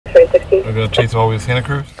We're going to chase all these Santa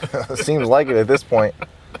Cruz? Seems like it at this point.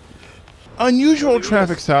 Unusual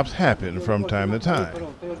traffic stops happen from time to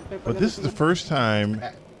time, but this is the first time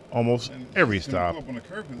almost every stop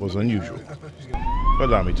was unusual.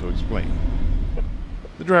 Allow me to explain.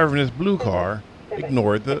 The driver in his blue car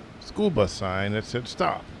ignored the school bus sign that said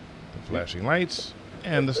stop, the flashing lights,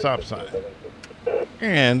 and the stop sign.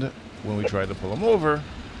 And when we tried to pull him over,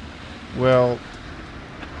 well,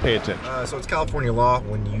 pay attention. So it's California law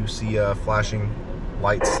when you see flashing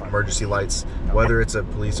lights, emergency lights, whether it's a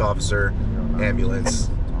police officer, ambulance,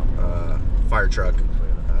 fire truck,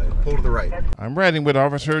 pull to the right. I'm riding with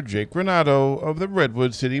Officer Jake Granado of the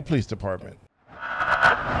Redwood City Police Department.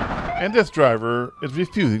 And this driver is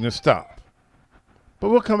refusing to stop. But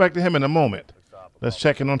we'll come back to him in a moment. Let's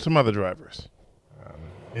check in on some other drivers.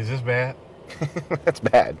 Is this bad? That's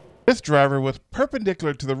bad. This driver was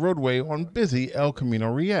perpendicular to the roadway on busy El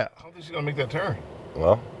Camino Real. How is she going to make that turn?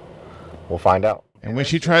 Well, we'll find out. And when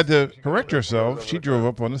she tried to correct herself, she drove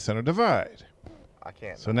up on the center divide. I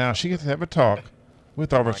can't. So now she gets to have a talk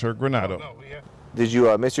with Officer Granado. Did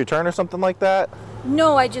you miss your turn or something like that?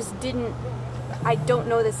 No, I just didn't. I don't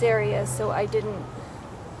know this area, so I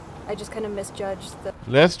just kind of misjudged the...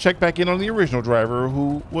 Let's check back in on the original driver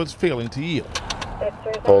who was failing to yield.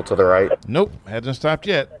 Pull to the right. Nope, hasn't stopped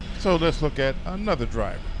yet. So let's look at another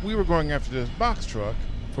driver. We were going after this box truck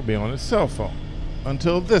for being on his cell phone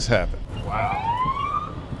until this happened.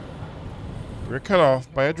 Wow. We were cut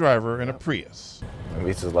off by a driver in a Prius,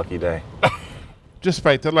 Maybe it's his lucky day.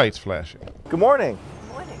 despite the lights flashing. Good morning.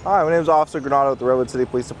 Good morning. Hi, my name is Officer Granado with the Redwood City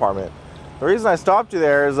Police Department. The reason I stopped you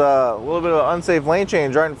there is a little bit of an unsafe lane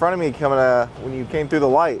change right in front of me coming when you came through the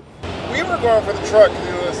light. We were going for the truck because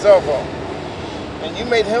he was on his cell phone, and you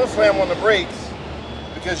made him slam on the brakes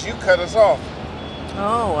because you cut us off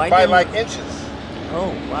Oh, I by didn't. like inches. Oh,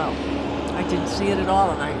 wow. I didn't see it at all,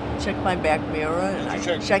 and I checked my back mirror, and I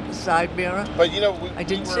checked the side mirror. But you know, I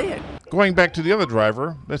didn't see it. Going back to the other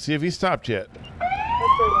driver, let's see if he stopped yet.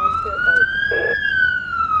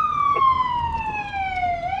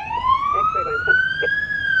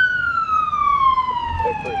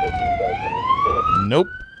 Nope,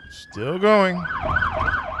 still going.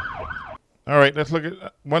 All right, let's look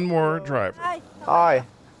at one more driver. Hi. Hi,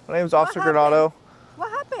 my name is Officer Granado. What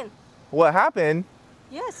happened? What happened?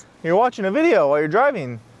 Yes. You're watching a video while you're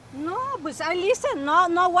driving. No, but I listen.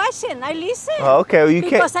 No watching. I listen. Oh, okay, well you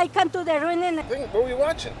Because can't. I come to the ruin. What were you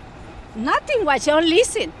watching? Nothing watch. Only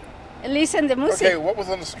listen. Listen the music. Okay, what was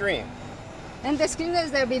on the screen? And the screen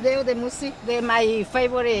is the video, the music, my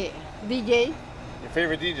favorite DJ. Your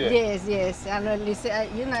favorite DJ? Yes. And I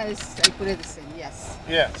listen. You know, I put it the same. Yes.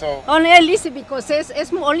 Yeah, so Only I listen because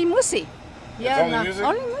it's only music. only no, music?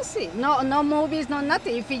 Only music. No movies, no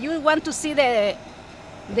nothing. If you want to see the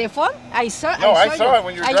phone, I saw. No, I show saw you. it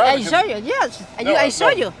when you were driving. I show you. Yes, No, I show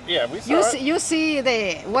no. you. Yeah, we saw it. You see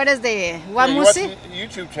the what is the what Yeah, you music? watched the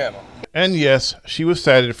YouTube channel. And yes, she was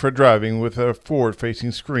cited for driving with a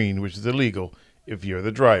forward-facing screen, which is illegal if you're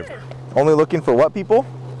the driver. Only looking for what people?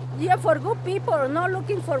 Yeah, for good people, not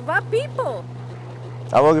looking for bad people.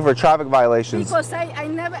 I'm looking for traffic violations. Because I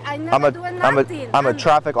never do nothing. I'm a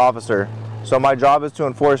traffic officer, so my job is to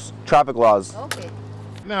enforce traffic laws. Okay.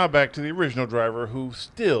 Now back to the original driver who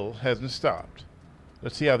still hasn't stopped.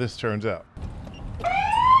 Let's see how this turns out.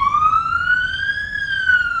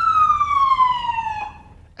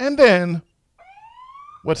 And then,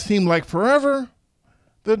 what seemed like forever,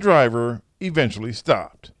 the driver eventually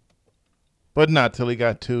stopped. But not till he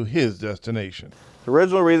got to his destination. The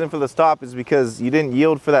original reason for the stop is because you didn't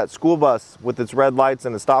yield for that school bus with its red lights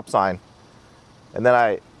and a stop sign. And then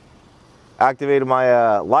I activated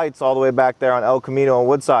my lights all the way back there on El Camino and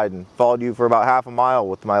Woodside and followed you for about half a mile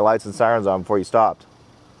with my lights and sirens on before you stopped.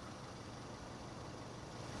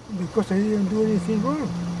 Because I didn't do anything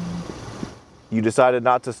wrong. You decided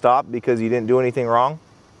not to stop because you didn't do anything wrong?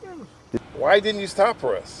 Why didn't you stop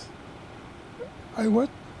for us? I what?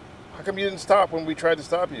 How come you didn't stop when we tried to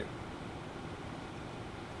stop you?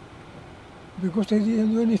 Because I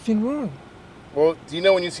didn't do anything wrong. Well, do you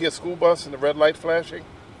know when you see a school bus and the red light flashing,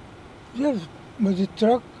 Yes, but the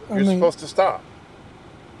truck, you're supposed to stop?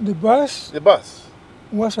 the bus The bus.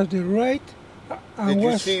 was at the right and Did you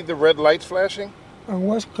was see the red lights flashing? and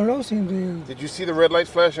was closing the. Did you see the red lights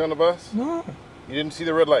flashing on the bus? No, You didn't see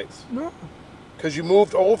the red lights? no, Because you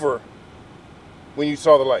moved over when you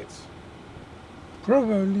saw the lights.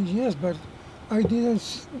 probably yes, but I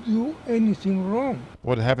didn't do anything wrong.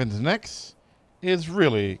 What happens next is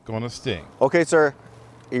really going to sting. Okay, sir,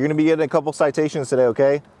 you're going to be getting a couple citations today,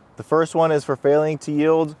 okay? The first one is for failing to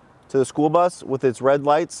yield to the school bus with its red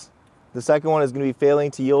lights. The second one is going to be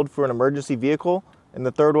failing to yield for an emergency vehicle. And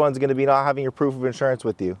the third one's going to be not having your proof of insurance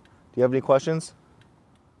with you. Do you have any questions?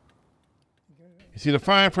 You see, the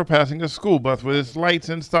fine for passing a school bus with its lights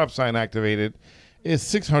and stop sign activated is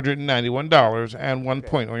 $691 and 1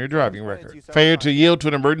 point on your driving record. Failure to yield to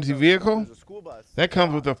an emergency vehicle? That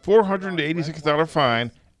comes with a $486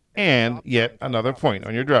 fine and yet another point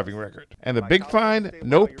on your driving record. And the big fine,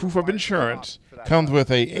 no proof of insurance, comes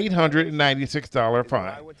with a $896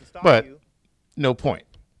 fine, but no point.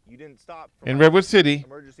 In Redwood City,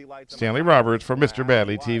 Stanley Roberts for Mr.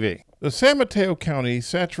 Badly TV. The San Mateo County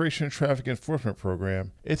Saturation Traffic Enforcement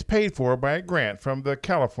Program is paid for by a grant from the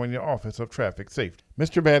California Office of Traffic Safety.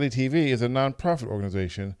 Mr. Badly TV is a nonprofit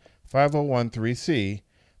organization, 501(c),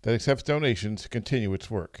 that accepts donations to continue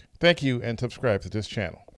its work. Thank you and subscribe to this channel.